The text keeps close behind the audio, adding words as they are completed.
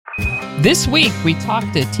This week, we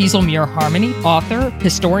talked to Teasel Muir Harmony, author,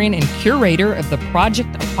 historian, and curator of the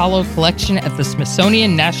Project Apollo collection at the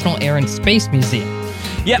Smithsonian National Air and Space Museum.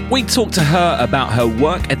 Yep, we talked to her about her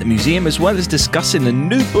work at the museum as well as discussing the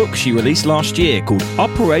new book she released last year called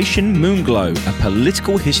Operation Moonglow, a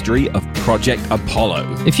political history of Project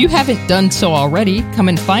Apollo. If you haven't done so already, come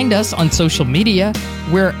and find us on social media.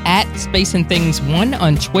 We're at Space and Things 1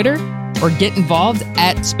 on Twitter, or get involved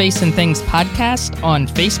at Space and Things Podcast on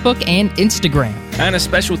Facebook and Instagram. And a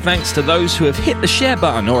special thanks to those who have hit the share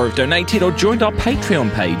button or have donated or joined our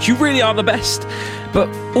Patreon page. You really are the best. But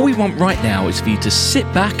all we want right now is for you to sit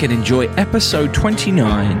back and enjoy episode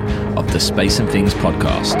 29 of the Space and Things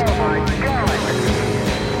podcast.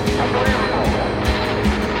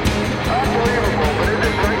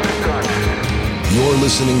 You're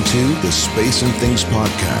listening to the Space and Things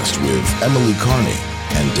podcast with Emily Carney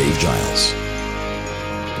and Dave Giles.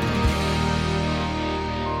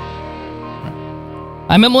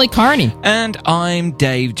 I'm Emily Carney. And I'm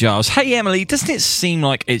Dave Giles. Hey, Emily, doesn't it seem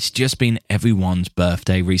like it's just been everyone's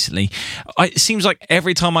birthday recently? It seems like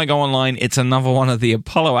every time I go online, it's another one of the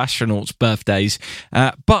Apollo astronauts' birthdays.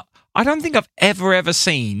 But I don't think I've ever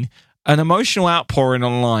seen an emotional outpouring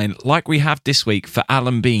online like we have this week for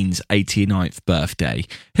Alan Bean's 89th birthday.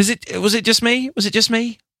 Was it just me?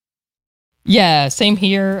 Yeah, same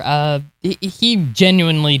here. He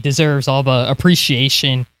genuinely deserves all the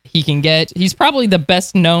appreciation he can get. He's probably the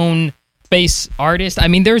best known space artist. I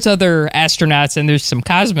mean, there's other astronauts and there's some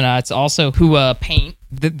cosmonauts also who paint.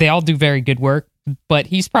 They all do very good work, but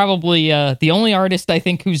he's probably the only artist I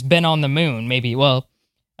think who's been on the moon. Maybe,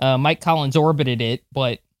 Mike Collins orbited it,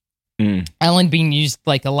 but Alan Bean used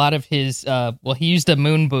like a lot of his, he used a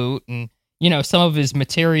moon boot and, some of his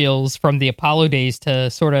materials from the Apollo days to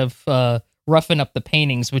sort of roughen up the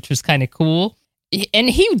paintings, which was kind of cool. And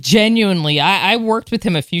he genuinely, I worked with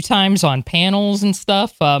him a few times on panels and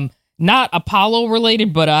stuff, not Apollo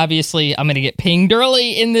related, but obviously I'm going to get pinged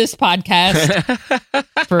early in this podcast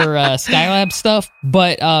for Skylab stuff.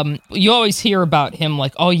 But you always hear about him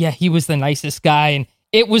like, oh yeah, he was the nicest guy.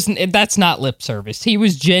 And that's not lip service. He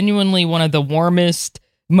was genuinely one of the warmest,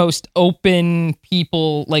 most open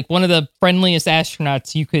people, like one of the friendliest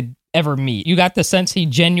astronauts you could ever meet. You got the sense he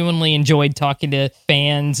genuinely enjoyed talking to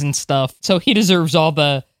fans and stuff. So he deserves all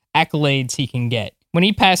the accolades he can get. When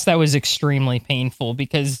he passed, that was extremely painful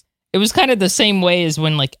because it was kind of the same way as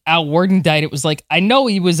when like Al Worden died. It was like, I know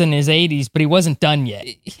he was in his 80s, but he wasn't done yet.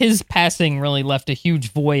 His passing really left a huge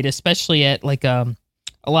void, especially at like a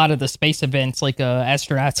lot of the space events, like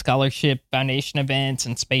Astronaut Scholarship Foundation events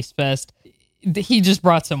and Space Fest. He just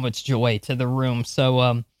brought so much joy to the room.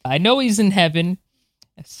 So I know he's in heaven.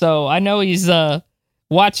 So I know he's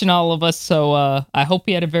watching all of us. So I hope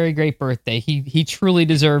he had a very great birthday. He truly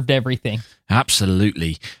deserved everything.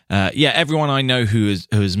 Absolutely. Everyone I know who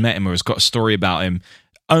has met him or has got a story about him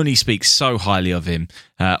only speaks so highly of him.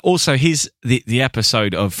 Also, the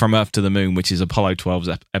episode of From Earth to the Moon, which is Apollo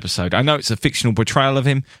 12's episode. I know it's a fictional portrayal of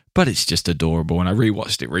him, but it's just adorable. And I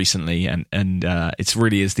rewatched it recently, and it's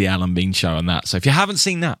really is the Alan Bean show on that. So if you haven't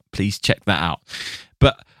seen that, please check that out.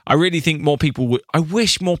 But I really think I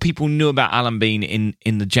wish more people knew about Alan Bean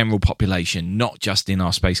in the general population, not just in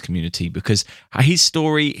our space community, because his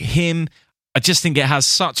story, I just think it has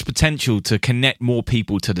such potential to connect more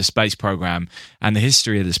people to the space program and the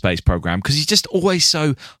history of the space program, because he's just always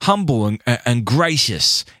so humble and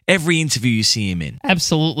gracious. Every interview you see him in.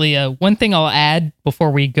 Absolutely. One thing I'll add before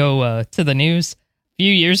we go to the news. A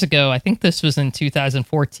few years ago, I think this was in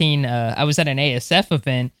 2014, I was at an ASF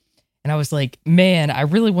event, and I was like, man, I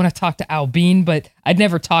really want to talk to Al Bean, but I'd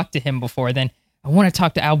never talked to him before. Then I want to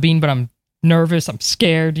talk to Al Bean, but I'm nervous, I'm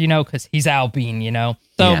scared, because he's Al Bean,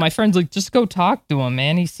 So My friend's like, just go talk to him,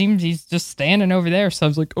 man. He's just standing over there. So I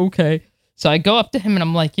was like, okay. So I go up to him and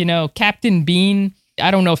I'm like, Captain Bean, I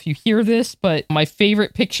don't know if you hear this, but my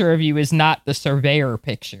favorite picture of you is not the Surveyor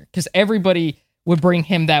picture, because everybody would bring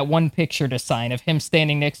him that one picture to sign of him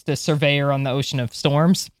standing next to Surveyor on the Ocean of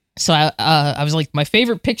Storms. So I was like, my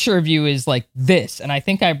favorite picture of you is like this. And I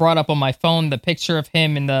think I brought up on my phone the picture of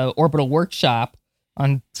him in the orbital workshop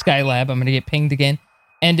on Skylab. I'm going to get pinged again.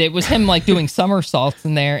 And it was him like doing somersaults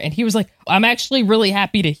in there. And he was like, I'm actually really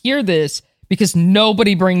happy to hear this because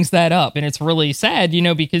nobody brings that up. And it's really sad,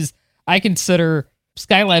 because I consider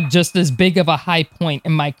Skylab just as big of a high point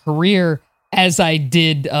in my career as I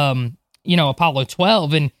did, Apollo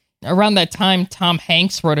 12. And around that time, Tom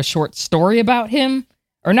Hanks wrote a short story about him.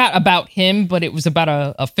 Or not about him, but it was about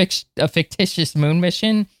a fictitious moon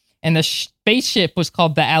mission. And the spaceship was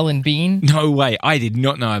called the Alan Bean. No way. I did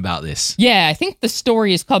not know about this. Yeah, I think the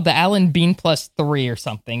story is called the Alan Bean +3 or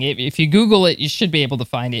something. If you Google it, you should be able to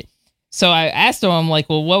find it. So I asked him, I'm like,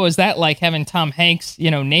 well, what was that like having Tom Hanks,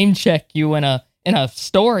 name check you in a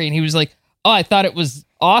story? And he was like, oh, I thought it was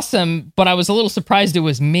awesome, but I was a little surprised it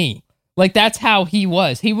was me. Like, that's how he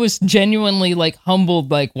was. He was genuinely like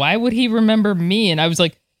humbled. Like, why would he remember me? And I was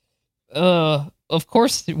like, of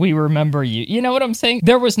course we remember you. You know what I'm saying?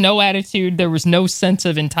 There was no attitude. There was no sense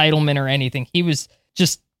of entitlement or anything. He was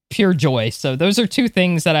just pure joy. So those are two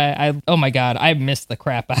things that I oh my God, I missed the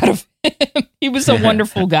crap out of him. He was a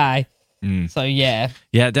wonderful guy. So yeah.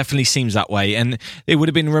 Yeah, it definitely seems that way. And it would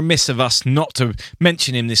have been remiss of us not to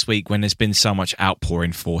mention him this week when there's been so much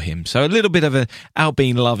outpouring for him. So a little bit of a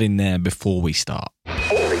Albine love in there before we start.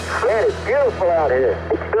 Holy crap, it's beautiful out here.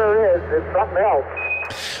 It sure is. It's something else.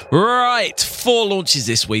 Right, 4 launches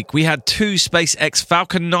this week. We had 2 SpaceX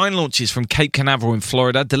Falcon 9 launches from Cape Canaveral in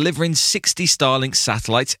Florida, delivering 60 Starlink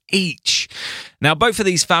satellites each. Now, both of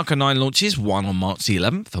these Falcon 9 launches, one on March the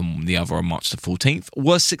 11th and the other on March the 14th,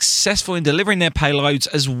 were successful in delivering their payloads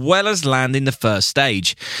as well as landing the first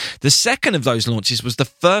stage. The second of those launches was the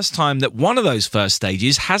first time that one of those first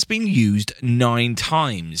stages has been used 9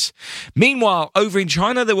 times. Meanwhile, over in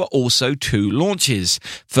China, there were also 2 launches.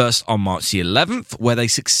 First on March the 11th, where they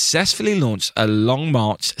successfully launched a Long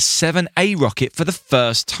March 7A rocket for the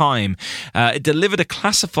first time. It delivered a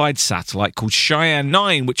classified satellite called Cheyenne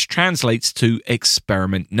 9, which translates to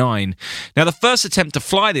Experiment 9. Now, the first attempt to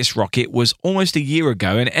fly this rocket was almost a year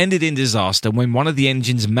ago and ended in disaster when one of the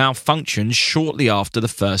engines malfunctioned shortly after the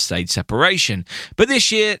first stage separation. But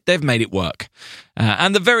this year, they've made it work.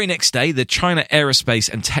 And the very next day, the China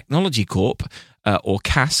Aerospace and Technology Corp, or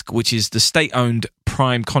CASC, which is the state-owned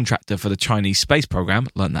prime contractor for the Chinese space program,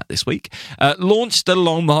 learned that this week, launched the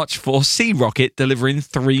Long March 4C rocket, delivering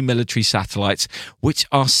 3 military satellites, which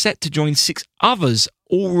are set to join 6 others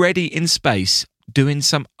already in space doing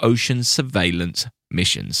some ocean surveillance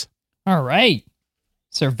missions. All right.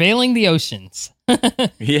 Surveilling the oceans.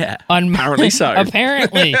 Yeah, apparently so.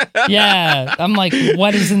 Apparently. Yeah. I'm like,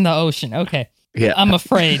 what is in the ocean? Okay. Yeah. I'm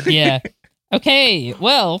afraid. Yeah. Okay.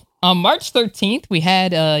 Well, on March 13th, we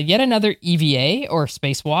had yet another EVA, or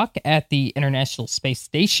spacewalk, at the International Space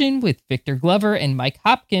Station with Victor Glover and Mike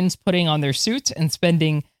Hopkins putting on their suits and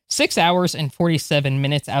spending 6 hours and 47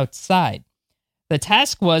 minutes outside. The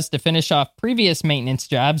task was to finish off previous maintenance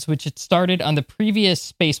jobs, which had started on the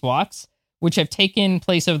previous spacewalks, which have taken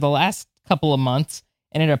place over the last couple of months,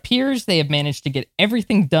 and it appears they have managed to get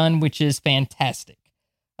everything done, which is fantastic.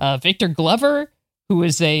 Victor Glover, who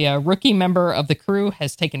is a rookie member of the crew,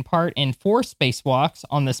 has taken part in 4 spacewalks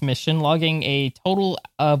on this mission, logging a total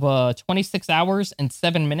of 26 hours and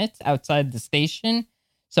 7 minutes outside the station.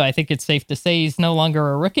 So I think it's safe to say he's no longer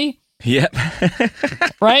a rookie. Yep.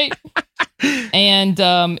 Right? And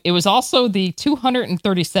it was also the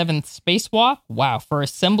 237th spacewalk, wow, for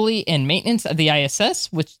assembly and maintenance of the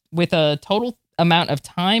ISS, which with a total amount of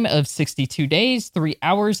time of 62 days, 3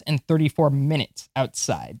 hours, and 34 minutes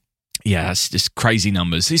outside. Yeah, it's just crazy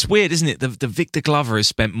numbers. It's weird, isn't it? The Victor Glover has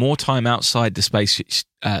spent more time outside the space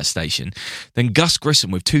station than Gus Grissom,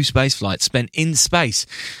 with 2 space flights spent in space.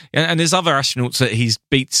 And there's other astronauts that he's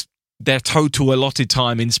beats their total allotted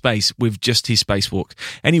time in space with just his spacewalk.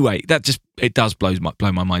 Anyway, it does blow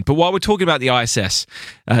my mind. But while we're talking about the ISS,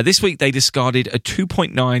 this week they discarded a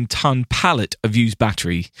 2.9-ton pallet of used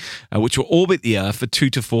battery, which will orbit the Earth for 2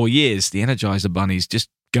 to 4 years. The Energizer bunnies just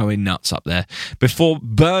going nuts up there before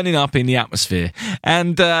burning up in the atmosphere.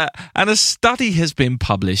 And a study has been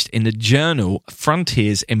published in the journal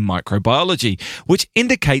Frontiers in Microbiology, which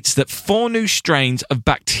indicates that 4 new strains of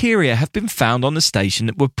bacteria have been found on the station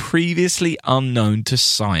that were previously unknown to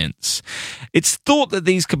science. It's thought that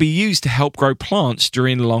these could be used to help grow plants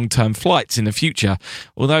during long-term flights in the future,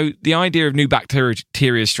 although the idea of new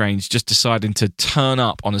bacteria strains just deciding to turn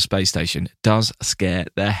up on a space station does scare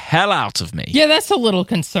the hell out of me. Yeah, that's a little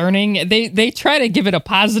concerning. They try to give it a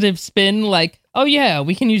positive spin, like, oh yeah,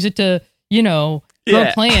 we can use it to, grow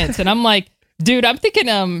plants. And I'm like, dude, I'm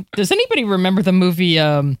thinking, does anybody remember the movie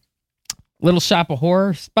Little Shop of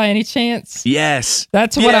Horrors by any chance? Yes.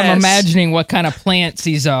 That's what I'm imagining what kind of plants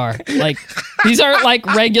these are. Like, these aren't like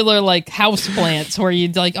regular like house plants where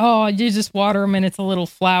you'd like, oh, you just water them and it's a little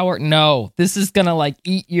flower. No, this is gonna like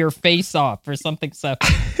eat your face off or something. So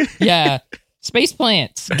yeah, space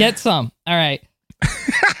plants, get some. All right.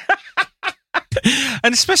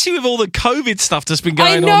 And especially with all the COVID stuff that's been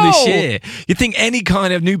going on this year, you'd think any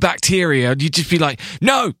kind of new bacteria, you'd just be like,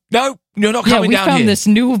 no, you're not coming down here. We found this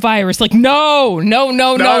new virus. Like, no. We don't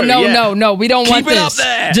want this. Up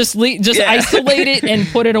there. Just isolate it and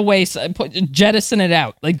put it away. Jettison it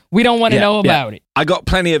out. Like, we don't want to know about it. I got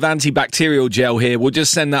plenty of antibacterial gel here. We'll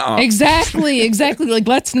just send that up. Exactly. Like,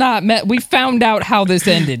 let's not. We found out how this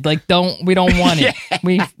ended. Like, we don't want it.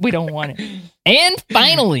 We don't want it. And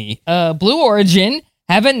finally, Blue Origin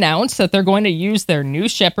have announced that they're going to use their New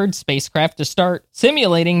Shepard spacecraft to start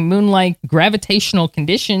simulating moon-like gravitational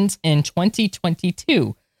conditions in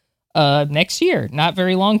 2022, next year, not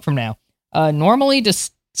very long from now. Normally, to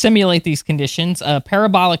simulate these conditions,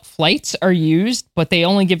 parabolic flights are used, but they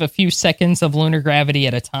only give a few seconds of lunar gravity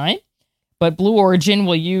at a time. But Blue Origin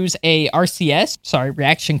will use a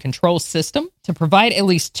reaction control system, to provide at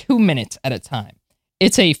least 2 minutes at a time.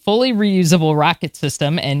 It's a fully reusable rocket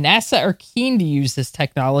system, and NASA are keen to use this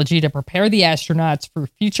technology to prepare the astronauts for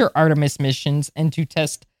future Artemis missions and to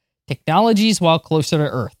test technologies while closer to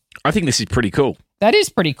Earth. I think this is pretty cool. That is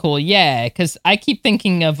pretty cool, yeah, because I keep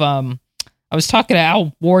thinking of, I was talking to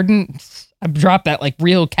Al Warden. I dropped that like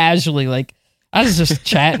real casually, like I was just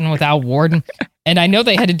chatting with Al Warden, and I know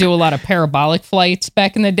they had to do a lot of parabolic flights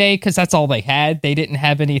back in the day because that's all they had. They didn't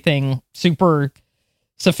have anything super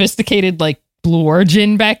sophisticated like Blue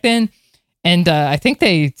Origin back then, and I think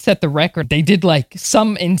they set the record. They did like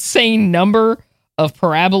some insane number of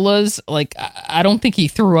parabolas. Like I don't think he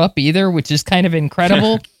threw up either, which is kind of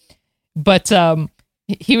incredible. But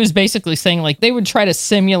he was basically saying like they would try to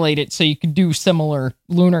simulate it so you could do similar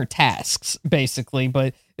lunar tasks, basically.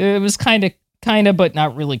 But it was kind of, but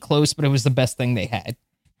not really close. But it was the best thing they had.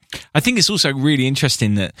 I think it's also really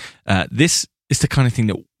interesting that this is the kind of thing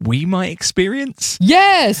that we might experience.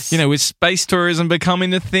 Yes. You know, with space tourism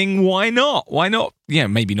becoming a thing, why not? Why not? Yeah,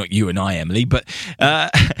 maybe not you and I, Emily, but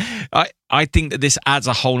I think that this adds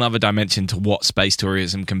a whole other dimension to what space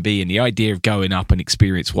tourism can be. And the idea of going up and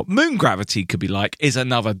experience what moon gravity could be like is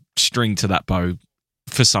another string to that bow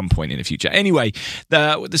for some point in the future. Anyway,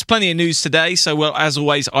 there's plenty of news today. So, well, as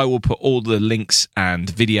always, I will put all the links and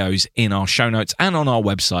videos in our show notes and on our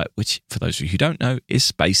website, which, for those of you who don't know,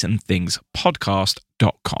 is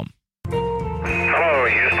spaceandthingspodcast.com. Hello,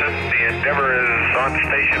 Houston. The Endeavour is on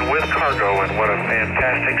station with cargo, and what a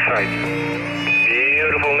fantastic sight.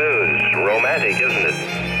 Beautiful news. Romantic, isn't it?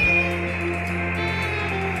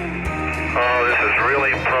 Oh, this is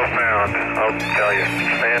really profound. I'll tell you,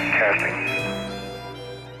 it's fantastic.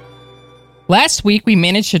 Last week, we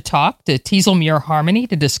managed to talk to Teasel Muir-Harmony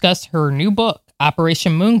to discuss her new book,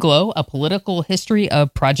 Operation Moonglow, A Political History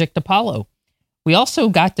of Project Apollo. We also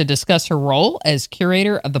got to discuss her role as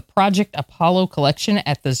curator of the Project Apollo collection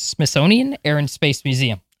at the Smithsonian Air and Space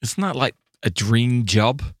Museum. Isn't that like a dream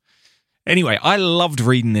job? Anyway, I loved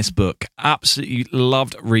reading this book. Absolutely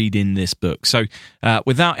loved reading this book. So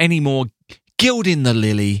without any more gilding the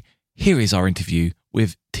lily, here is our interview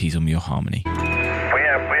with Teasel Muir-Harmony.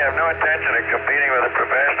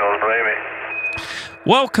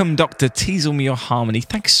 Welcome, Dr. Teasel Muir-Harmony.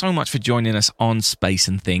 Thanks so much for joining us on Space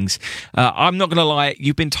and Things. I'm not going to lie,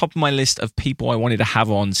 you've been top of my list of people I wanted to have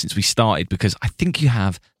on since we started because I think you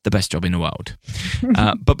have the best job in the world.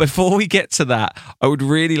 But before we get to that, I would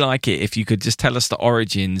really like it if you could just tell us the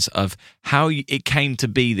origins of how it came to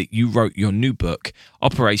be that you wrote your new book,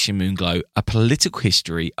 Operation Moonglow, A Political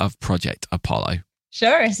History of Project Apollo.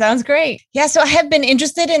 Sure. Sounds great. Yeah. So I have been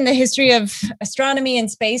interested in the history of astronomy and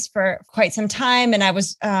space for quite some time. And I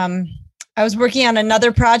was working on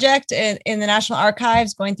another project in the National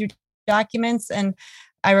Archives, going through documents, and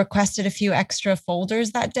I requested a few extra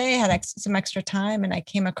folders that day. I had some extra time, and I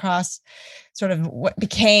came across sort of what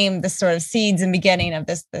became the sort of seeds and beginning of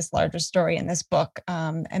this larger story in this book.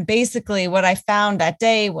 And basically what I found that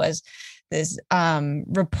day was this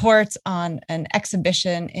report on an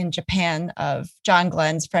exhibition in Japan of John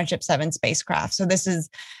Glenn's Friendship 7 spacecraft. So this is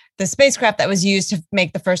the spacecraft that was used to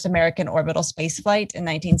make the first American orbital spaceflight in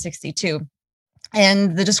 1962.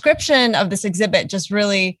 And the description of this exhibit just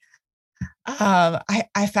really,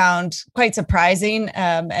 I found quite surprising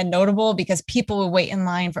and notable, because people would wait in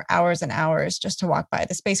line for hours and hours just to walk by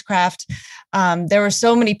the spacecraft. There were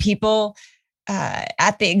so many people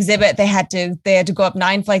at the exhibit. They had to go up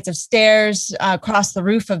 9 flights of stairs, across the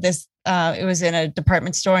roof of this. It was in a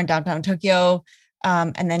department store in downtown Tokyo,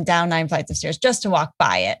 and then down 9 flights of stairs just to walk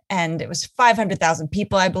by it. And it was 500,000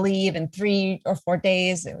 people, I believe, in 3 or 4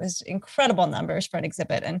 days. It was incredible numbers for an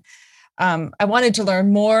exhibit. And I wanted to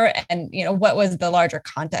learn more, and what was the larger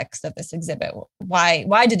context of this exhibit?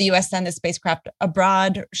 Why did the U.S. send this spacecraft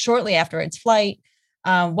abroad shortly after its flight?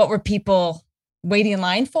 What were people waiting in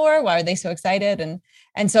line for? Why are they so excited?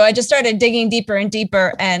 And so I just started digging deeper and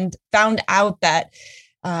deeper and found out that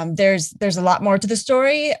there's a lot more to the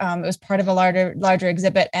story. It was part of a larger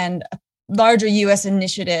exhibit and a larger U.S.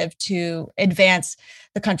 initiative to advance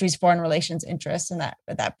the country's foreign relations interests in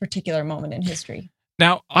that particular moment in history.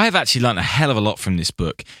 Now, I have actually learned a hell of a lot from this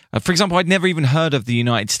book. For example, I'd never even heard of the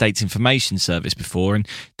United States Information Service before, and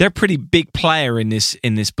they're a pretty big player in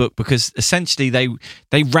this book because essentially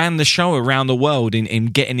they ran the show around the world in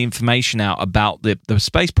getting information out about the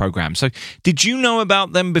space program. So did you know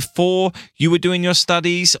about them before you were doing your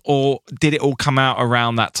studies, or did it all come out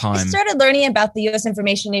around that time? I started learning about the U.S.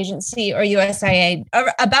 Information Agency, or USIA,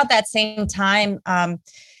 about that same time.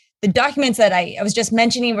 The documents that I was just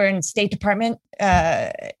mentioning were in State Department,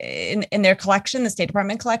 in their collection, the State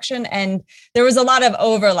Department collection, and there was a lot of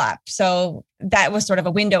overlap. So that was sort of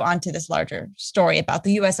a window onto this larger story about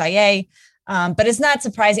the USIA. But it's not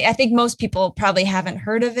surprising. I think most people probably haven't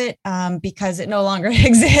heard of it because it no longer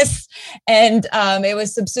exists. And it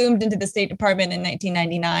was subsumed into the State Department in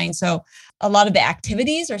 1999. So a lot of the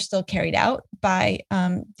activities are still carried out by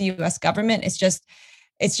the U.S. government.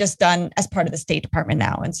 It's just done as part of the State Department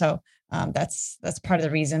now. And so that's part of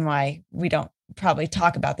the reason why we don't probably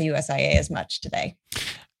talk about the USIA as much today.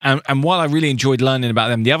 And while I really enjoyed learning about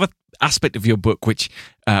them, the other aspect of your book, which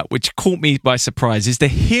caught me by surprise, is the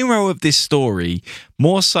hero of this story,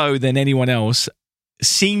 more so than anyone else,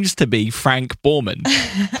 seems to be Frank Borman.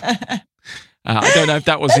 I don't know if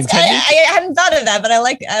that was intended. I hadn't thought of that, but I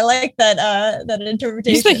like that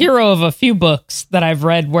interpretation. He's the hero of a few books that I've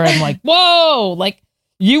read where I'm like, whoa, like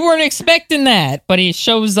you weren't expecting that, but he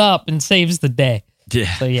shows up and saves the day.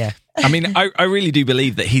 Yeah. So yeah. I mean, I really do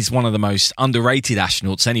believe that he's one of the most underrated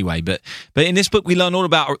astronauts anyway, but in this book we learn all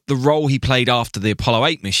about the role he played after the Apollo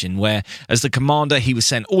 8 mission, where as the commander he was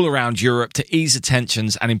sent all around Europe to ease the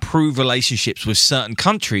tensions and improve relationships with certain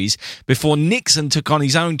countries before Nixon took on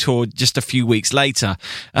his own tour just a few weeks later.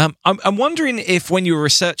 I'm wondering if when you were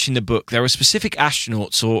researching the book there were specific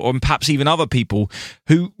astronauts or perhaps even other people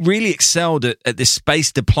who really excelled at this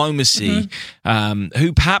space diplomacy,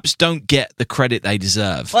 who perhaps don't get the credit they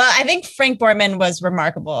deserve. Well, I think Frank Borman was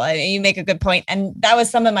remarkable. You make a good point. And that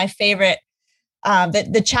was some of my favorite.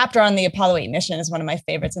 The chapter on the Apollo 8 mission is one of my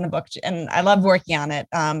favorites in the book. And I love working on it.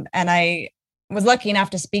 And I was lucky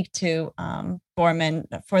enough to speak to Borman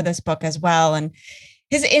for this book as well. And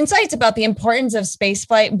his insights about the importance of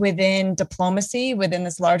spaceflight within diplomacy, within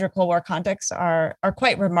this larger Cold War context, are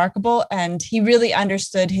quite remarkable. And he really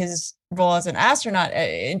understood his role as an astronaut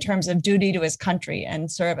in terms of duty to his country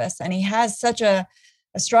and service. And he has such a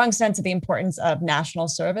strong sense of the importance of national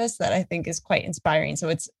service that I think is quite inspiring. So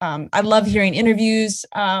it's, I love hearing interviews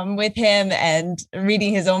with him and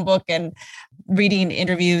reading his own book and reading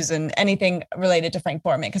interviews and anything related to Frank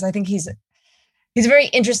Borman, because I think he's a very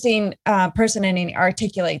interesting person, and he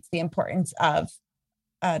articulates the importance of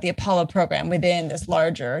the Apollo program within this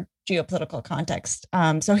larger geopolitical context.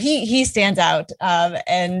 So he stands out,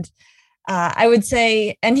 and I would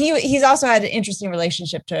say, and he's also had an interesting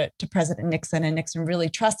relationship to President Nixon, and Nixon really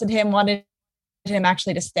trusted him, wanted him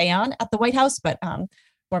actually to stay on at the White House, but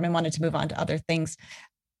Borman wanted to move on to other things.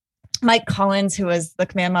 Mike Collins, who was the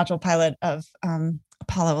command module pilot of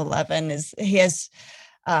Apollo 11, he's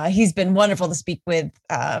been wonderful to speak with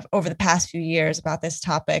over the past few years about this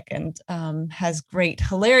topic, and has great,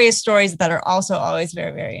 hilarious stories that are also always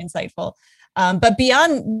very, very insightful. But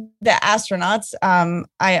beyond the astronauts,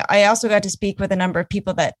 I also got to speak with a number of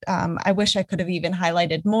people that I wish I could have even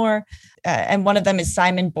highlighted more. And one of them is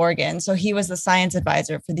Simon Borgen. So he was the science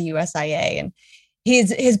advisor for the USIA, and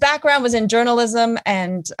his background was in journalism,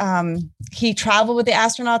 and he traveled with the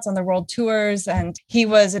astronauts on the world tours, and he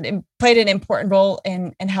played an important role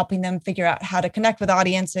in helping them figure out how to connect with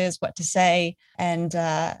audiences, what to say, and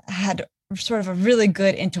had sort of a really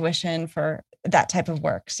good intuition for that type of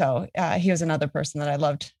work. So he was another person that I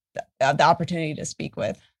loved the opportunity to speak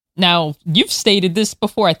with. Now, you've stated this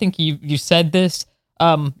before. I think you said this.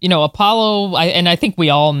 Apollo, and I think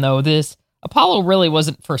we all know this, Apollo really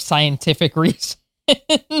wasn't for scientific reasons. Do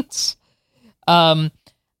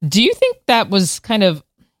you think that was kind of,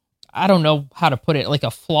 I don't know how to put it, like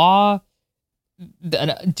a flaw?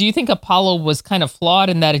 Do you think Apollo was kind of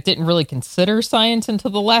flawed in that it didn't really consider science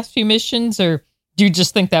until the last few missions, or do you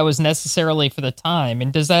just think that was necessarily for the time?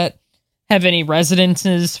 And does that have any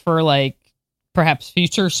resonances for like perhaps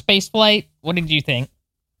future spaceflight? What did you think?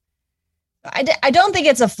 I don't think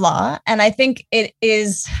it's a flaw, and I think it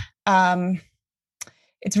is.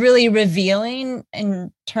 It's really revealing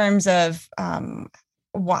in terms of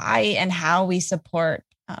why and how we support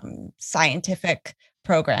scientific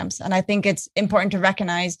programs. And I think it's important to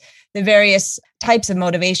recognize the various types of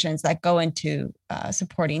motivations that go into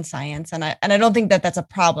supporting science. And I don't think that that's a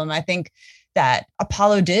problem. I think that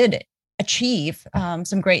Apollo did achieve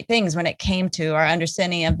some great things when it came to our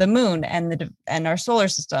understanding of the moon and our solar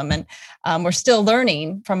system. And we're still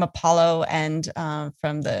learning from Apollo and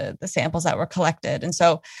from the samples that were collected. And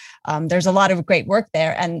so there's a lot of great work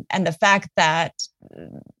there. And the fact that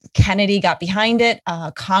Kennedy got behind it,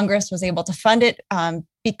 Congress was able to fund it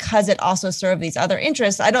because it also served these other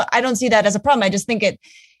interests. I don't see that as a problem. I just think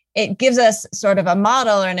it gives us sort of a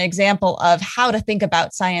model or an example of how to think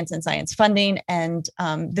about science and science funding and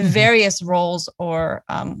the various roles or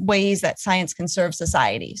ways that science can serve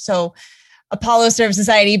society. So Apollo served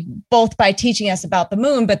society both by teaching us about the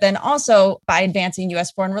moon, but then also by advancing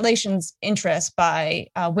U.S. foreign relations interests, by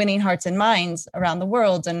winning hearts and minds around the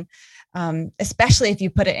world. And especially if you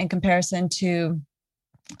put it in comparison to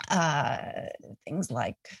things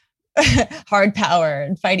like hard power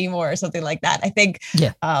and fighting war or something like that. I think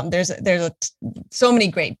there's so many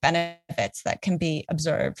great benefits that can be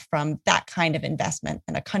observed from that kind of investment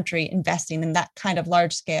and a country investing in that kind of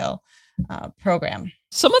large scale program.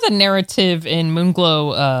 Some of the narrative in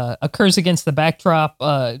Moonglow occurs against the backdrop.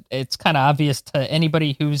 It's kind of obvious to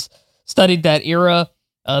anybody who's studied that era,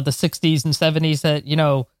 the 60s and 70s,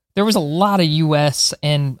 that, there was a lot of U.S.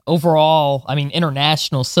 and overall,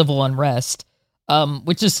 international civil unrest.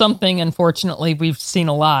 Which is something, unfortunately, we've seen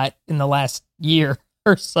a lot in the last year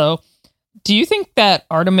or so. Do you think that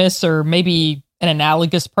Artemis, or maybe an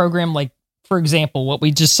analogous program, like, for example, what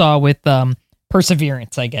we just saw with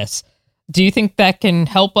Perseverance, I guess, do you think that can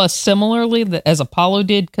help us similarly as Apollo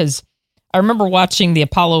did? Because I remember watching the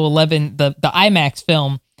Apollo 11, the IMAX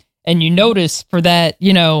film, and you notice for that,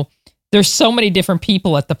 there's so many different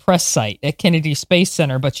people at the press site at Kennedy Space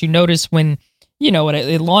Center, but you notice when when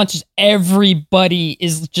it launches, everybody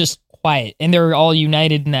is just quiet and they're all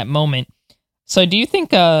united in that moment. So do you think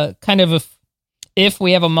kind of if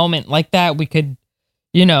we have a moment like that, we could,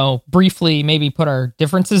 briefly maybe put our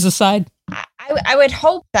differences aside? I would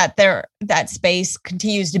hope that that space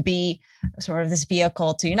continues to be sort of this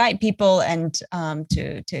vehicle to unite people and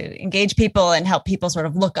to engage people and help people sort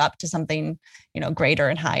of look up to something, greater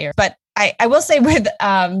and higher. But I will say with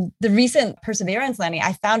the recent Perseverance landing,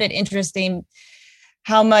 I found it interesting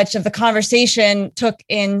how much of the conversation took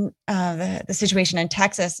in the situation in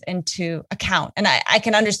Texas into account. And I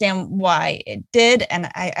can understand why it did. And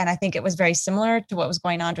I think it was very similar to what was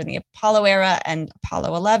going on during the Apollo era and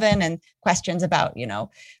Apollo 11 and questions about,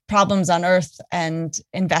 problems on Earth and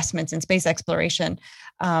investments in space exploration.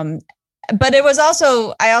 But it was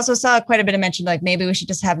I also saw quite a bit of mention, like maybe we should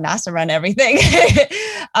just have NASA run everything.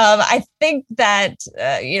 I think that,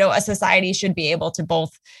 a society should be able to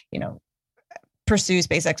both, pursue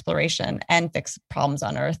space exploration and fix problems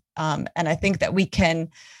on Earth. And I think that we can,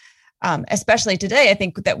 especially today, I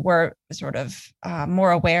think that we're sort of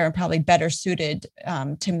more aware and probably better suited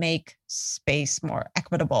to make space more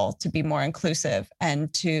equitable, to be more inclusive,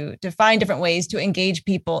 and to find different ways to engage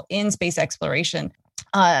people in space exploration,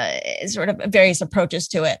 sort of various approaches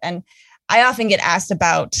to it. And I often get asked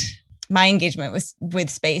about my engagement with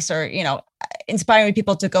space, or, inspiring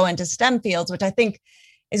people to go into STEM fields, which I think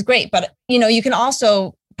is great. But, you can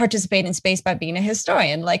also participate in space by being a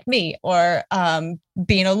historian like me, or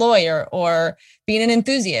being a lawyer, or being an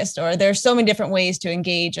enthusiast, or there's so many different ways to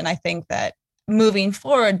engage. And I think that moving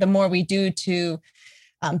forward, the more we do to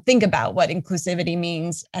think about what inclusivity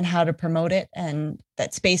means and how to promote it, and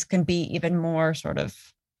that space can be even more sort of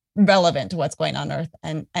relevant to what's going on Earth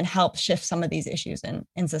and help shift some of these issues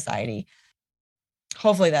in society.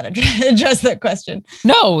 Hopefully that addressed that question.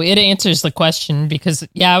 No, it answers the question, because,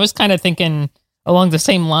 I was kind of thinking along the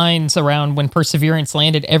same lines around when Perseverance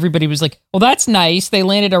landed. Everybody was like, well, that's nice. They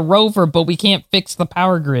landed a rover, but we can't fix the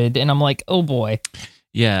power grid. And I'm like, oh boy.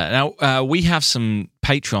 Yeah. Now, we have some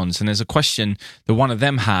patrons, and there's a question that one of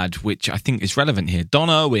them had, which I think is relevant here. Don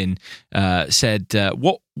Owen said,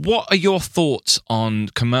 what are your thoughts on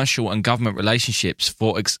commercial and government relationships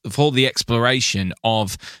for the exploration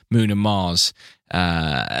of Moon and Mars?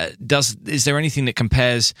 Is there anything that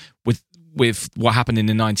compares with what happened in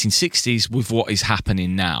the 1960s with what is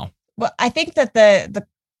happening now? Well, I think that the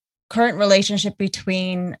current relationship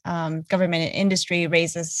between government and industry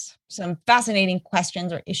raises some fascinating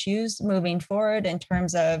questions or issues moving forward in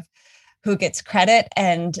terms of who gets credit.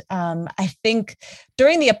 And I think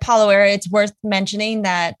during the Apollo era, it's worth mentioning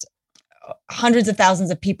that hundreds of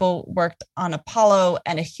thousands of people worked on Apollo,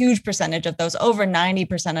 and a huge percentage of those, over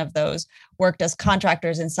 90% of those, worked as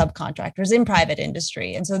contractors and subcontractors in private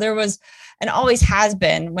industry. And so there was, and always has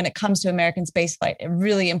been, when it comes to American spaceflight, a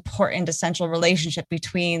really important, essential relationship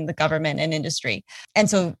between the government and industry. And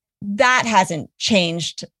so that hasn't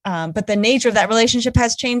changed, but the nature of that relationship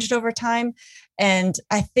has changed over time. And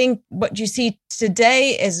I think what you see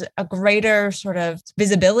today is a greater sort of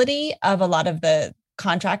visibility of a lot of the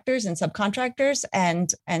contractors and subcontractors,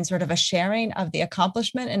 and sort of a sharing of the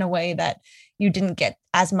accomplishment in a way that you didn't get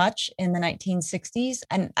as much in the 1960s.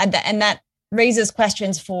 And that raises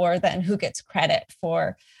questions for then who gets credit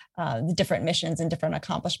for the different missions and different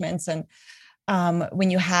accomplishments. And when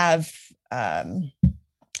you have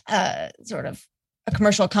sort of a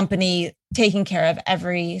commercial company taking care of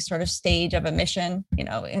every sort of stage of a mission,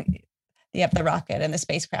 you have the rocket and the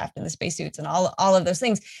spacecraft and the spacesuits and all of those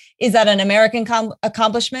things. Is that an American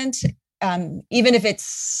accomplishment? Even if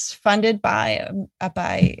it's funded by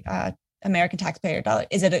American taxpayer dollar,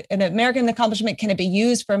 is it an American accomplishment? Can it be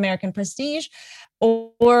used for American prestige,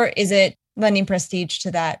 or is it lending prestige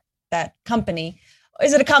to that company?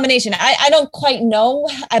 Is it a combination? I don't quite know,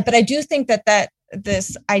 but I do think that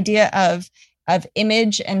this idea of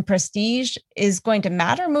image and prestige is going to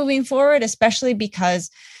matter moving forward, especially because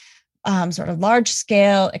sort of large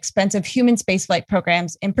scale, expensive human spaceflight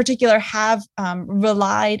programs in particular have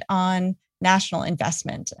relied on national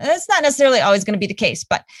investment. And that's not necessarily always going to be the case,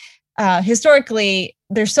 but historically,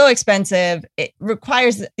 they're so expensive, it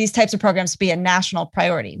requires these types of programs to be a national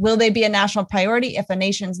priority. Will they be a national priority if a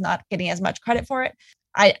nation's not getting as much credit for it?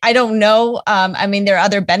 I don't know. I mean, there are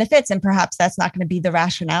other benefits, and perhaps that's not going to be the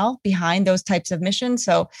rationale behind those types of missions.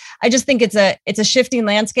 So I just think it's a shifting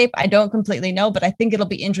landscape. I don't completely know, but I think it'll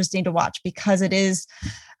be interesting to watch because it is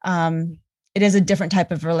a different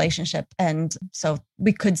type of relationship. And so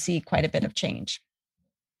we could see quite a bit of change.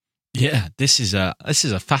 Yeah, this is a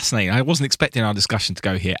fascinating. I wasn't expecting our discussion to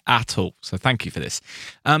go here at all, so thank you for this.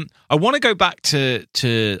 I want to go back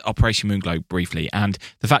to Operation Moonglow briefly, and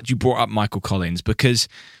the fact you brought up Michael Collins, because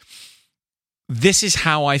this is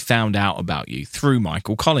how I found out about you, through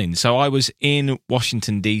Michael Collins. So I was in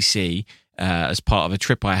Washington DC as part of a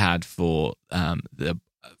trip I had for the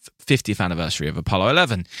 50th anniversary of Apollo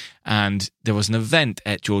 11, and there was an event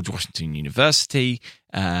at George Washington University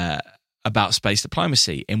about space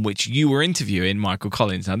diplomacy, in which you were interviewing Michael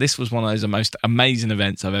Collins. Now, this was one of those most amazing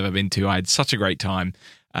events I've ever been to. I had such a great time.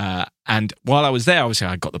 And while I was there, obviously,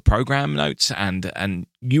 I got the program notes, and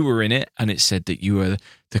you were in it, and it said that you were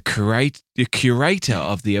the curator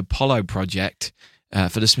of the Apollo project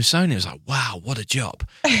for the Smithsonian. I was like, wow, what a job.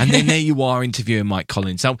 And then there you are interviewing Mike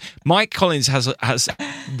Collins. Now, Mike Collins has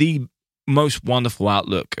the most wonderful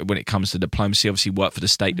outlook when it comes to diplomacy. Obviously worked for the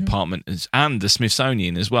State Department and the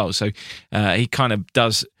Smithsonian as well, so he kind of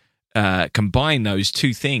does combine those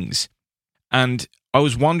two things. And I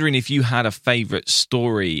was wondering if you had a favorite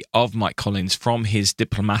story of Mike Collins from his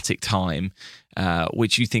diplomatic time,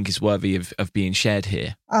 which you think is worthy of being shared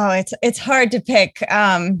here. Oh, it's hard to pick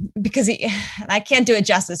because I can't do it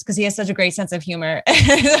justice because he has such a great sense of humor.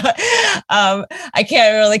 I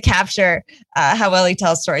can't really capture how well he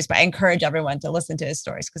tells stories, but I encourage everyone to listen to his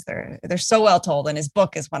stories because they're so well told, and his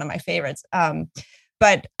book is one of my favorites.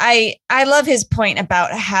 But I love his point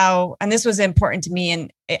about how, and this was important to me, and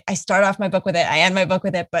I start off my book with it, I end my book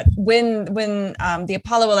with it, but when the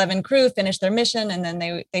Apollo 11 crew finished their mission, and then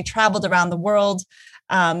they traveled around the world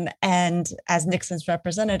and as Nixon's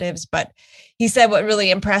representatives, but he said what really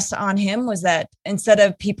impressed on him was that instead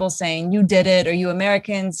of people saying, you did it, or you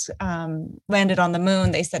Americans landed on the moon,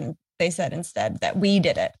 they said instead that we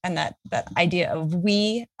did it. And that idea of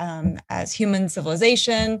we as human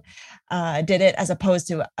civilization did it, as opposed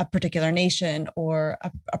to a particular nation or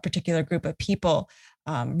a particular group of people,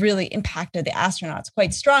 really impacted the astronauts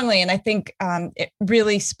quite strongly. And I think it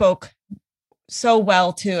really spoke so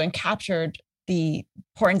well to and captured the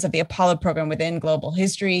importance of the Apollo program within global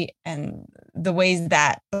history, and the ways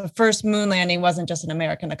that the first moon landing wasn't just an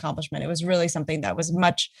American accomplishment. It was really something that was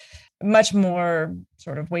much, much more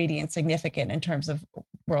sort of weighty and significant in terms of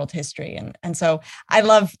world history. And so I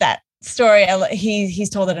love that story. He's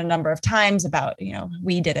told it a number of times about,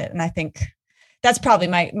 we did it. And I think that's probably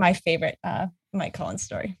my favorite Mike Collins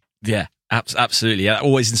story. Yeah. Absolutely. It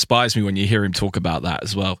always inspires me when you hear him talk about that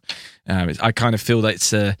as well. I kind of feel that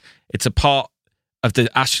it's a part of the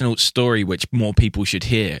astronaut story which more people should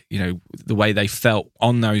hear. The way they felt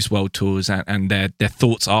on those world tours and their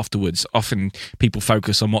thoughts afterwards. Often people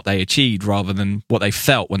focus on what they achieved rather than what they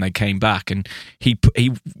felt when they came back. And he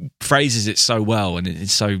phrases it so well, and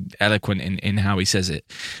it's so eloquent in how he says it.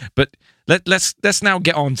 But let's now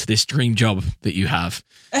get on to this dream job that you have.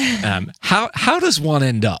 How does one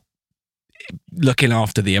end up looking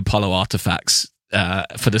after the Apollo artifacts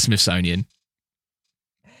for the Smithsonian?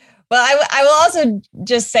 Well, I will also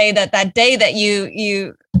just say that day that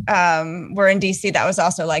you were in DC, that was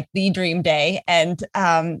also like the dream day. And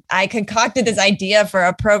I concocted this idea for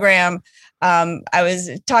a program. I was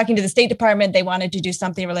talking to the State Department. They wanted to do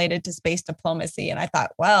something related to space diplomacy. And I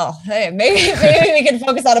thought, well, hey, maybe we can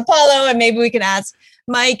focus on Apollo, and maybe we can ask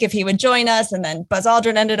Mike if he would join us. And then Buzz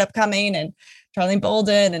Aldrin ended up coming, and Charlie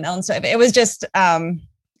Bolden and Ellen. So it was just,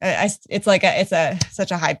 it's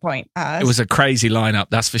such a high point. It was a crazy lineup,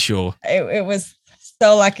 that's for sure. It was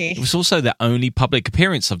so lucky. It was also the only public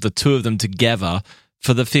appearance of the two of them together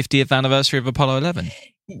for the 50th anniversary of Apollo 11.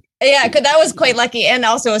 Yeah, that was quite lucky, and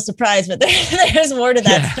also a surprise. But there's more to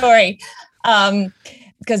that story,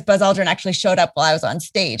 because Buzz Aldrin actually showed up while I was on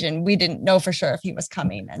stage, and we didn't know for sure if he was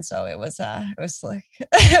coming, and so it was like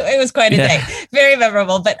it was quite a day, very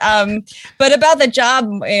memorable. But about the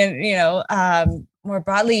job, and more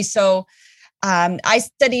broadly, so I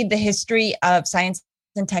studied the history of science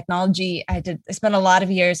and technology. I spent a lot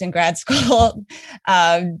of years in grad school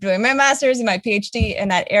doing my master's and my PhD in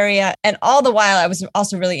that area. And all the while, I was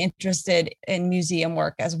also really interested in museum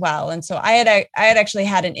work as well. And so I had actually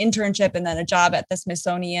had an internship and then a job at the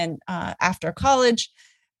Smithsonian after college,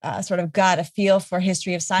 sort of got a feel for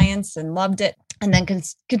history of science and loved it, and then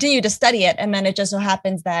continued to study it. And then it just so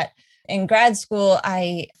happens that in grad school,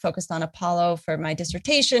 I focused on Apollo for my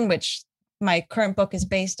dissertation, which my current book is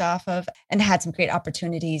based off of, and had some great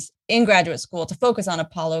opportunities in graduate school to focus on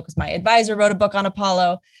Apollo because my advisor wrote a book on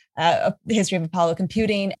Apollo, the history of Apollo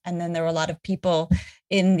computing. And then there were a lot of people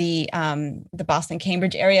in the Boston,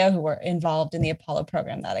 Cambridge area who were involved in the Apollo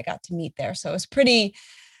program that I got to meet there. So it was pretty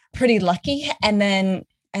lucky. And then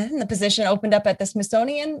the position opened up at the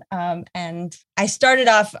Smithsonian. And I started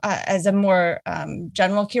off as a more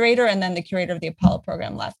general curator, and then the curator of the Apollo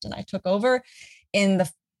program left, and I took over in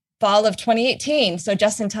the fall of 2018, so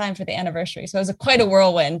just in time for the anniversary. So it was quite a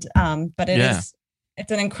whirlwind, but it's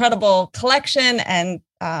an incredible collection, and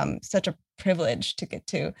such a privilege to get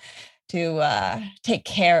to take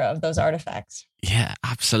care of those artifacts. Yeah,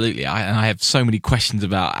 absolutely. I have so many questions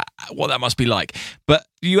about what that must be like. But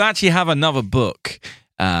you actually have another book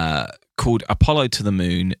called Apollo to the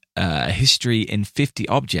Moon, History in 50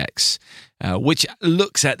 Objects, which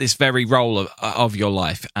looks at this very role of your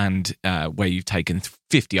life, and where you've taken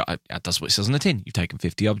 50, that's what it says on the tin, you've taken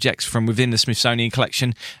 50 objects from within the Smithsonian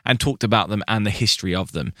collection and talked about them and the history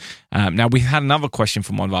of them. Now, we had another question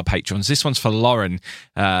from one of our patrons. This one's for Lauren,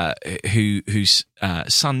 whose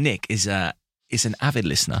son Nick is an avid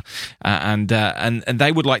listener, and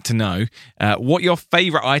they would like to know what your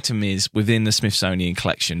favorite item is within the Smithsonian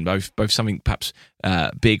collection, both something perhaps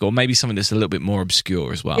big or maybe something that's a little bit more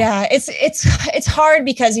obscure as well. Yeah, it's hard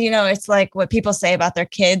because it's like what people say about their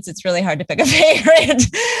kids. It's really hard to pick a favorite,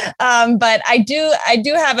 but I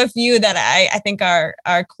do have a few that I think are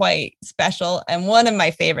quite special, and one of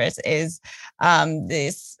my favorites is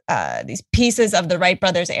these pieces of the Wright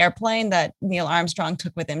brothers airplane that Neil Armstrong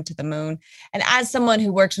took with him to the moon. And as someone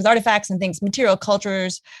who works with artifacts and thinks material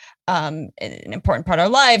cultures, an important part of our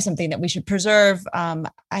lives, something that we should preserve,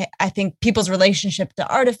 I think people's relationship to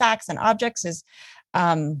artifacts and objects is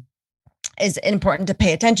important to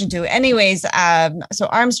pay attention to. Anyways, so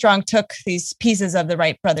Armstrong took these pieces of the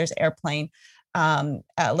Wright brothers airplane,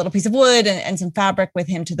 a little piece of wood and some fabric with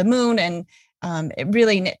him to the moon, and it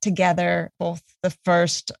really knit together both the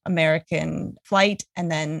first American flight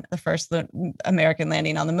and then the first American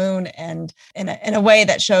landing on the moon, and in a way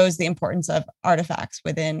that shows the importance of artifacts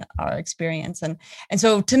within our experience. And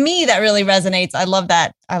so to me, that really resonates. I love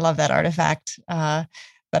that artifact.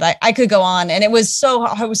 But I could go on, and it was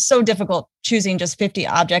so difficult choosing just 50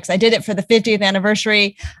 objects. I did it for the 50th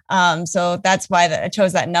anniversary, so that's why I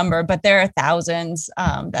chose that number. But there are thousands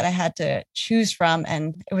that I had to choose from,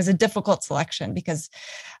 and it was a difficult selection because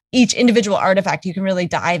each individual artifact, you can really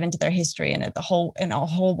dive into their history, and a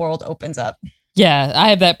whole world opens up. Yeah, I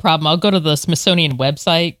have that problem. I'll go to the Smithsonian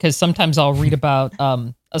website because sometimes I'll read about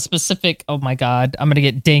a specific. Oh my God, I'm gonna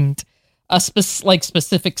get dinged.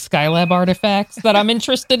 Specific Skylab artifacts that I'm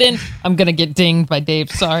interested in. I'm gonna get dinged by Dave,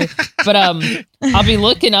 sorry, but I'll be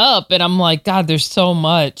looking up and I'm like, God, there's so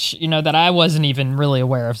much that I wasn't even really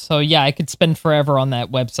aware of. So yeah, I could spend forever on that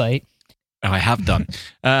website. I have done.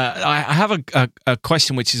 I have a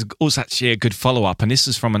question which is also actually a good follow-up, and this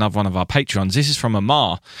is from another one of our patrons. This is from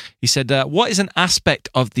Amar. He said, what is an aspect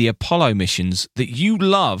of the Apollo missions that you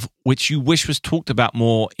love, which you wish was talked about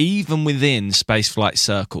more, even within spaceflight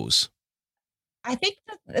circles? I think,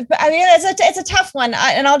 it's a tough one.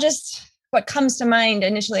 And I'll just what comes to mind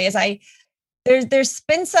initially is there's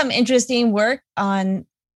been some interesting work on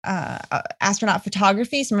astronaut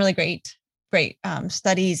photography, some really great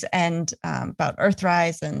studies and about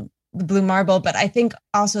Earthrise and the blue marble. But I think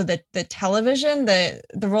also that the television, the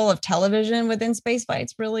role of television within spaceflight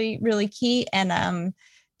is really, really key. And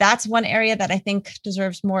that's one area that I think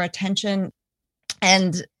deserves more attention,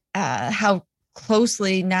 and how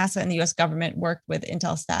closely NASA and the US government worked with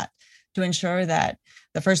Intelsat to ensure that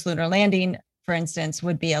the first lunar landing, for instance,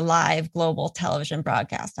 would be a live global television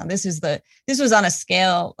broadcast. Now, this was on a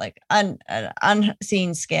scale, like an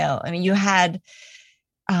unseen scale. I mean, you had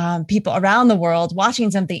people around the world watching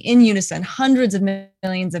something in unison, hundreds of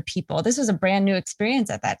millions of people. This was a brand new experience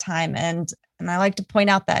at that time. And I like to point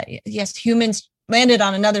out that, yes, humans landed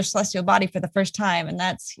on another celestial body for the first time, and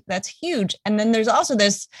that's huge. And then there's also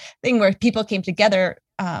this thing where people came together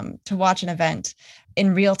to watch an event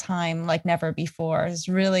in real time like never before. It's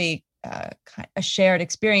really a shared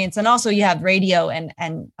experience. And also you have radio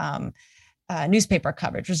and newspaper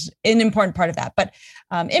coverage, which is an important part of that. But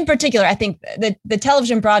in particular, I think the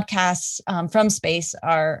television broadcasts from space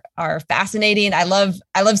are fascinating. I love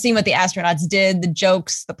seeing what the astronauts did, the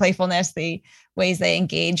jokes, the playfulness, the ways they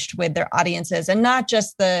engaged with their audiences, and not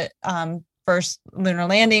just the first lunar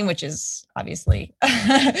landing, which is obviously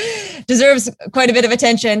deserves quite a bit of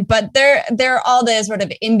attention, but they're all the sort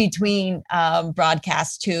of in between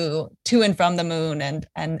broadcasts to and from the moon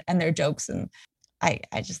and their jokes. And I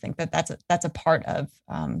just think that that's a part of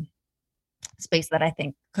space that I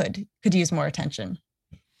think could use more attention.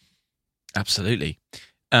 Absolutely.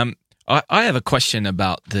 I have a question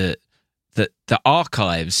about the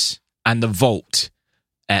archives and the vault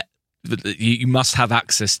you must have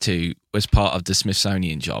access to as part of the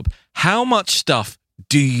Smithsonian job. How much stuff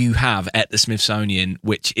do you have at the Smithsonian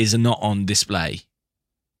which is not on display?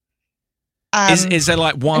 Is there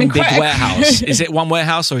like one big warehouse? Is it one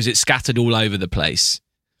warehouse, or is it scattered all over the place?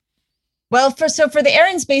 Well, for the Air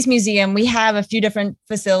and Space Museum, we have a few different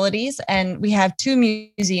facilities, and we have 2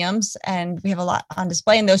 museums, and we have a lot on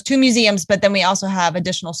display in those 2 museums. But then we also have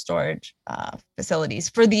additional storage facilities.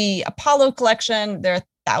 For the Apollo collection, there are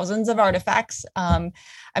thousands of artifacts. I'm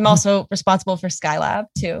also responsible for Skylab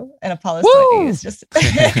too, and Apollo 20 is just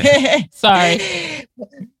sorry.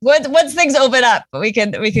 Once things open up, we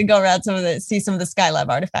can go around see some of the Skylab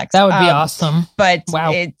artifacts. That would be awesome. But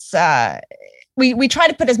wow. It's we try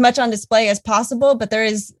to put as much on display as possible, but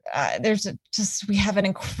we have an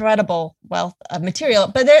incredible wealth of material.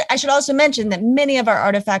 But I should also mention that many of our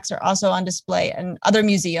artifacts are also on display in other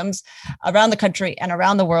museums around the country and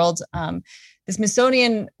around the world. The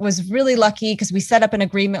Smithsonian was really lucky because we set up an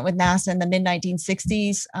agreement with NASA in the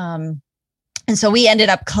mid-1960s. And so we ended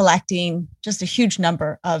up collecting just a huge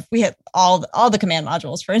number we had all the command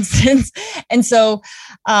modules, for instance. And so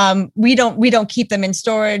we don't keep them in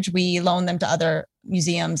storage. We loan them to other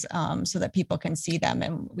museums so that people can see them.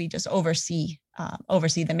 And we just oversee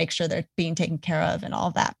them, make sure they're being taken care of and all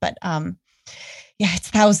of that. But it's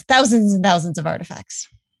thousands and thousands of artifacts.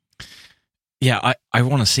 Yeah, I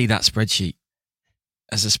want to see that spreadsheet.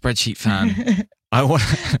 As a spreadsheet fan, I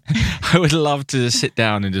would love to sit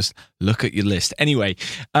down and just look at your list. Anyway,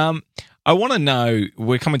 I want to know,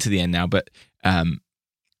 we're coming to the end now, but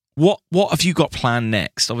what have you got planned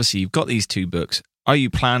next? Obviously, you've got these 2 books. Are you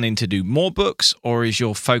planning to do more books, or is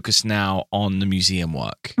your focus now on the museum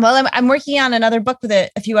work? Well, I'm working on another book with a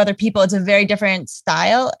few other people. It's a very different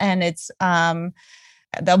style, and it's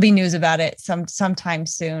there'll be news about it sometime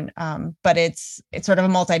soon. But it's sort of a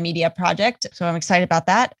multimedia project. So I'm excited about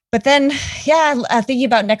that. But then, thinking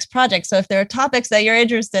about next projects. So if there are topics that you're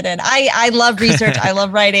interested in, I love research. I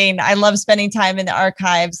love writing. I love spending time in the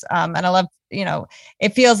archives. And I love,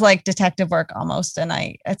 it feels like detective work almost.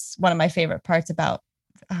 And it's one of my favorite parts about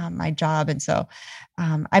my job. And so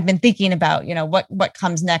I've been thinking about, what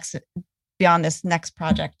comes next beyond this next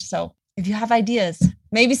project. So if you have ideas,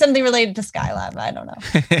 maybe something related to Skylab, I don't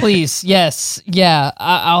know. Please, yes. Yeah,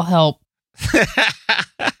 I'll help.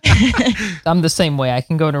 I'm the same way. I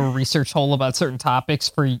can go to a research hole about certain topics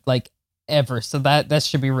for like ever. So that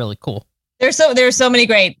should be really cool. There's so many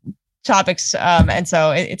great topics. And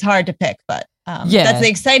so it's hard to pick, but that's the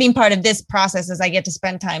exciting part of this process is I get to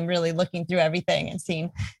spend time really looking through everything and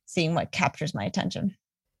seeing what captures my attention.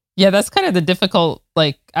 Yeah, that's kind of the difficult,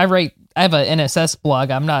 like I have an NSS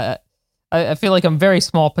blog. I feel like I'm very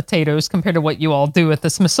small potatoes compared to what you all do at the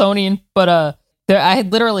Smithsonian, but I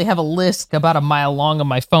literally have a list about a mile long on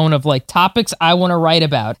my phone of like topics I want to write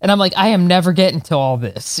about. And I'm like, I am never getting to all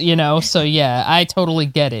this, you know? So yeah, I totally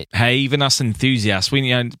get it. Hey, even us enthusiasts,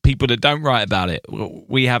 we people that don't write about it,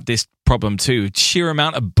 we have this problem too. Sheer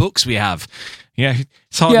amount of books we have. Yeah,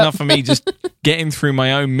 it's hard enough for me just getting through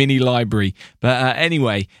my own mini library. But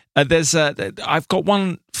anyway, I've got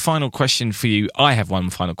one final question for you. I have one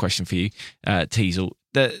final question for you, Teasel.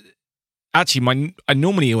 Actually, I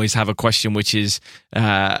normally always have a question, which is,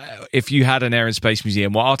 if you had an Air and Space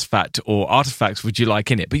Museum, what artifact or artifacts would you like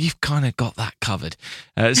in it? But you've kind of got that covered.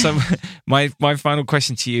 So my final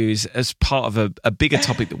question to you is, as part of a bigger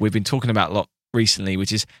topic that we've been talking about a lot recently,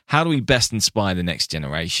 which is how do we best inspire the next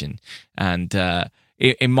generation? And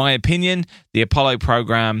in my opinion, the Apollo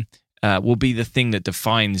program will be the thing that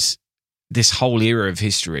defines this whole era of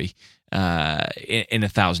history. In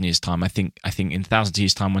 1,000 years' time, I think in 1,000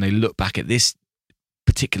 years' time, when they look back at this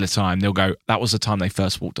particular time, they'll go, "That was the time they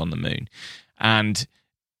first walked on the moon." And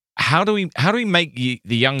how do we make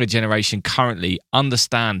the younger generation currently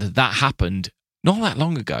understand that happened not that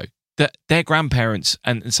long ago? That their grandparents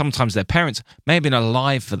and sometimes their parents may have been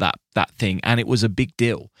alive for that thing, and it was a big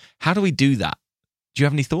deal. How do we do that? Do you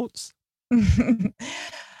have any thoughts?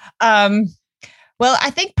 Well, I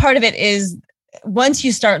think part of it is once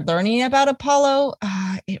you start learning about Apollo,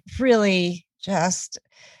 it really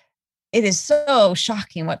it is so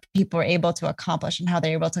shocking what people were able to accomplish and how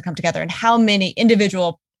they were able to come together and how many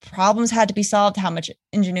individual problems had to be solved, how much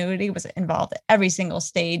ingenuity was involved at every single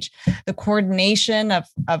stage, the coordination of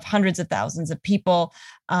hundreds of thousands of people,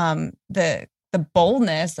 the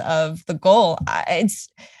boldness of the goal. I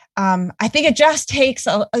think it just takes,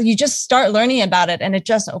 you just start learning about it and it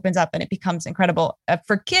just opens up and it becomes incredible.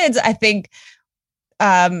 For kids, I think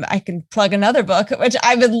I can plug another book, which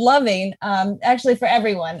I've been loving, actually for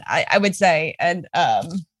everyone, I would say. And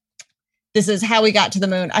this is How We Got to the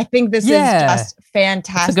Moon. I think this is just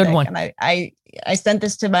fantastic. That's a good one. And I sent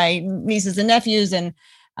this to my nieces and nephews, and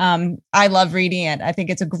I love reading it. I think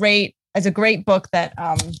it's a great book that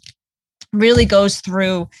really goes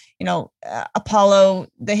through, Apollo,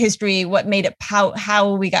 the history, what made it,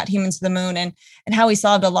 how we got humans to the moon, and how we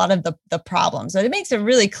solved a lot of the problems. So it makes it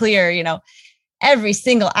really clear, every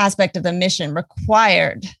single aspect of the mission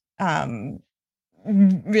required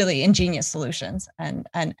really ingenious solutions and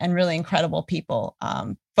really incredible people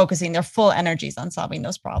focusing their full energies on solving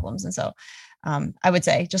those problems. And so I would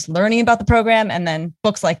say just learning about the program and then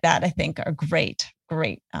books like that, I think are great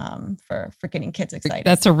for getting kids excited.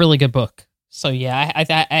 That's a really good book. So yeah,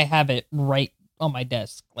 I have it right on my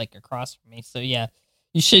desk, like across from me. So yeah,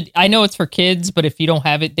 you should. I know it's for kids, but if you don't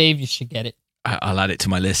have it, Dave, you should get it. I'll add it to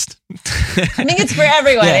my list. I think it's for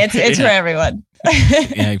everyone. Yeah, it's for everyone.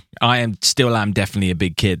 I am definitely a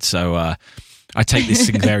big kid, so I take this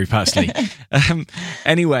thing very personally.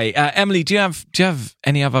 Anyway, Emily, do you have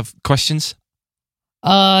any other questions?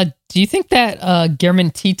 Do you think that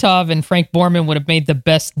German Titov and Frank Borman would have made the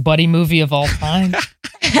best buddy movie of all time?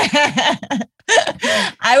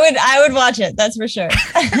 I would watch it. That's for sure.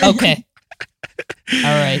 Okay. All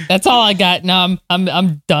right, that's all I got. Now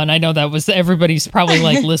I'm done. I know that was everybody's probably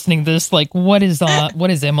like listening to this, like what is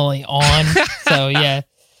Emily on? So yeah,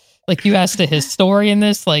 like you asked a historian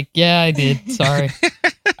this, like yeah, I did. Sorry.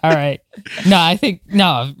 All right.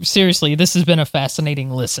 No, seriously, this has been a fascinating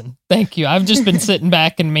listen. Thank you. I've just been sitting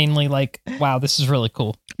back and mainly like, wow, this is really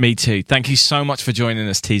cool. Me too. Thank you so much for joining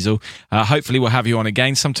us, Teasel. Hopefully we'll have you on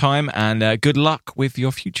again sometime, and good luck with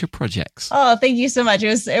your future projects. Oh, thank you so much. It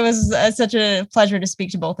was such a pleasure to speak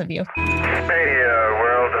to both of you. Radio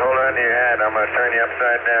world, hold on to your hat. I'm going to turn you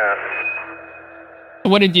upside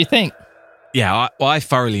down. What did you think? Yeah, I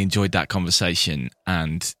thoroughly enjoyed that conversation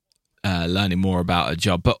and learning more about her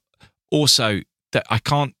job, but also that I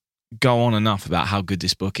can't go on enough about how good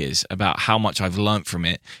this book is, about how much I've learned from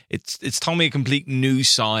it. It's told me a complete new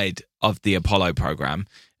side of the Apollo program,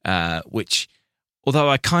 which, although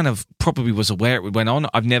I kind of probably was aware it went on,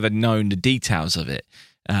 I've never known the details of it.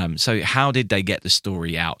 So how did they get the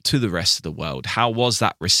story out to the rest of the world? How was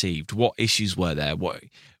that received? What issues were there? What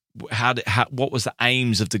was the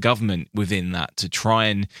aims of the government within that to try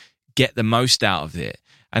and get the most out of it?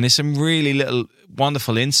 And there's some really little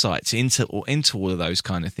wonderful insights into all of those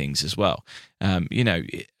kind of things as well. And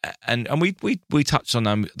we touched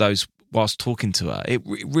on those whilst talking to her. It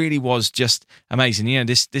really was just amazing.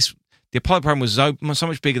 This the Apollo program was so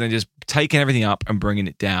much bigger than just taking everything up and bringing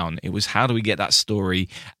it down. It was, how do we get that story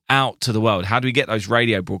out to the world? How do we get those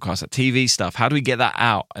radio broadcasts, that TV stuff? How do we get that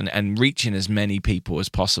out and reaching as many people as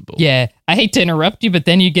possible? Yeah, I hate to interrupt you, but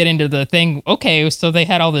then you get into the thing, okay, so they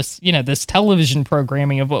had all this, this television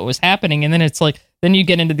programming of what was happening, and then it's like, then you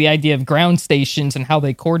get into the idea of ground stations and how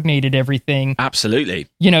they coordinated everything. Absolutely.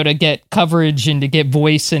 To get coverage and to get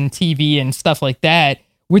voice and TV and stuff like that,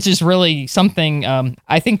 which is really something,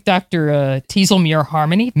 I think Dr. Teasel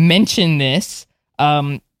Muir-Harmony mentioned this,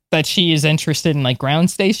 that she is interested in like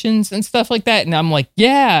ground stations and stuff like that. And I'm like,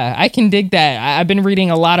 yeah, I can dig that. I've been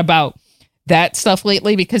reading a lot about that stuff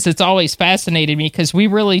lately because it's always fascinated me, because we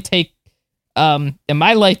really take, in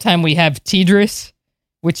my lifetime, we have TDRS,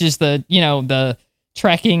 which is the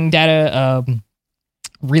tracking data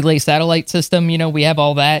relay satellite system. We have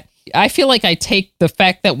all that. I feel like I take the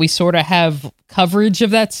fact that we sort of have coverage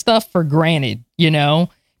of that stuff for granted,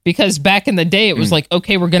 because back in the day it was like,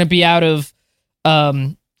 okay, we're going to be out of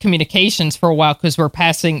communications for a while because we're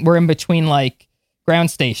in between like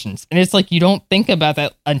ground stations. And it's like, you don't think about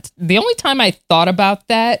that. The only time I thought about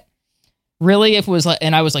that really, if it was like,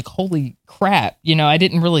 and I was like, holy crap, I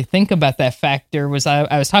didn't really think about that factor, was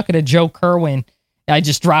I was talking to Joe Kerwin. I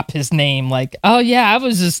just dropped his name, like, oh yeah, I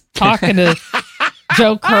was just talking to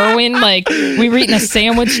Joe Kerwin. Like, we were eating a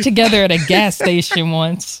sandwich together at a gas station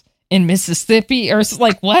once in Mississippi, or it's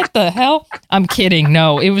like, what the hell? I'm kidding.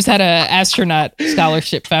 No, it was at a Astronaut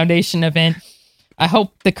Scholarship Foundation event. I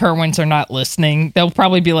hope the Kerwins are not listening. They'll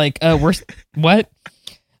probably be like, what?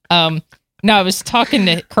 No, I was talking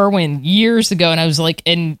to Kerwin years ago, and I was like,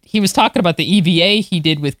 and he was talking about the EVA he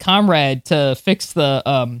did with Comrade to fix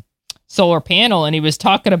the solar panel, and he was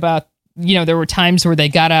talking about, there were times where they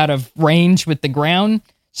got out of range with the ground,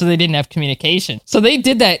 so they didn't have communication. So they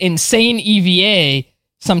did that insane EVA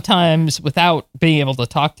sometimes without being able to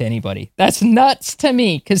talk to anybody. That's nuts to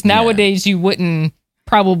me, because nowadays you wouldn't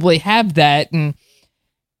probably have that, and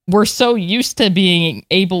we're so used to being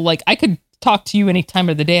able, like, I could talk to you any time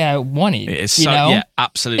of the day I wanted. It's so, yeah,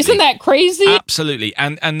 absolutely. Isn't that crazy? Absolutely.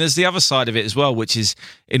 And there's the other side of it as well, which is,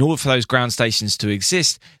 in order for those ground stations to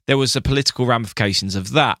exist, there was the political ramifications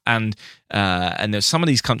of that. And there's some of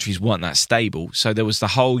these countries weren't that stable. So there was the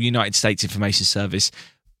whole United States Information Service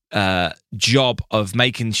job of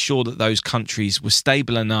making sure that those countries were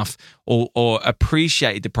stable enough or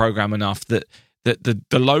appreciated the program enough that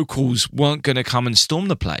the locals weren't going to come and storm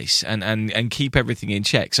the place and keep everything in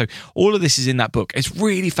check. So all of this is in that book. It's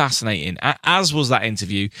really fascinating, as was that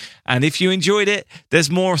interview. And if you enjoyed it, there's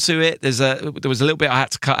more to it. There was a little bit I had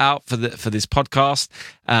to cut out for this podcast,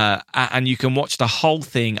 and you can watch the whole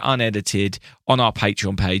thing unedited on our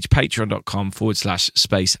Patreon page,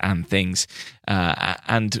 patreon.com/space and things.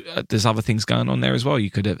 And there's other things going on there as well. You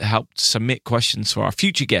could have helped submit questions for our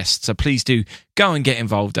future guests. So please do go and get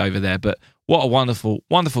involved over there. But what a wonderful,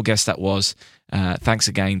 wonderful guest that was. Thanks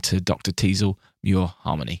again to Dr. Teasel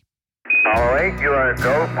Muir-Harmony. All right, you are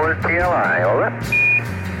go for TLI, over.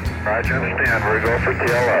 Roger, understand. We're go for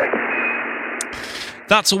TLI.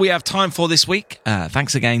 That's all we have time for this week.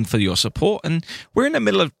 Thanks again for your support. And we're in the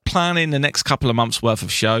middle of planning the next couple of months' worth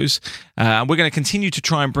of shows. And we're going to continue to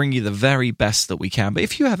try and bring you the very best that we can. But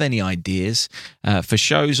if you have any ideas for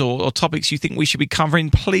shows or topics you think we should be covering,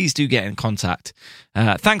 please do get in contact.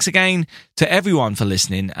 Thanks again to everyone for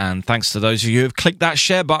listening. And thanks to those of you who have clicked that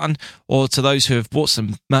share button, or to those who have bought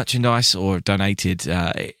some merchandise or donated.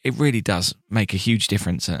 It really does make a huge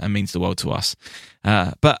difference and means the world to us.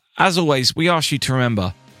 But as always, we ask you to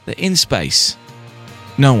remember that in space,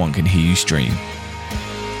 no one can hear you scream.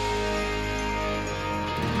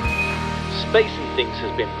 Space and Things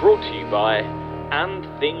has been brought to you by And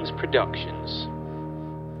Things Productions.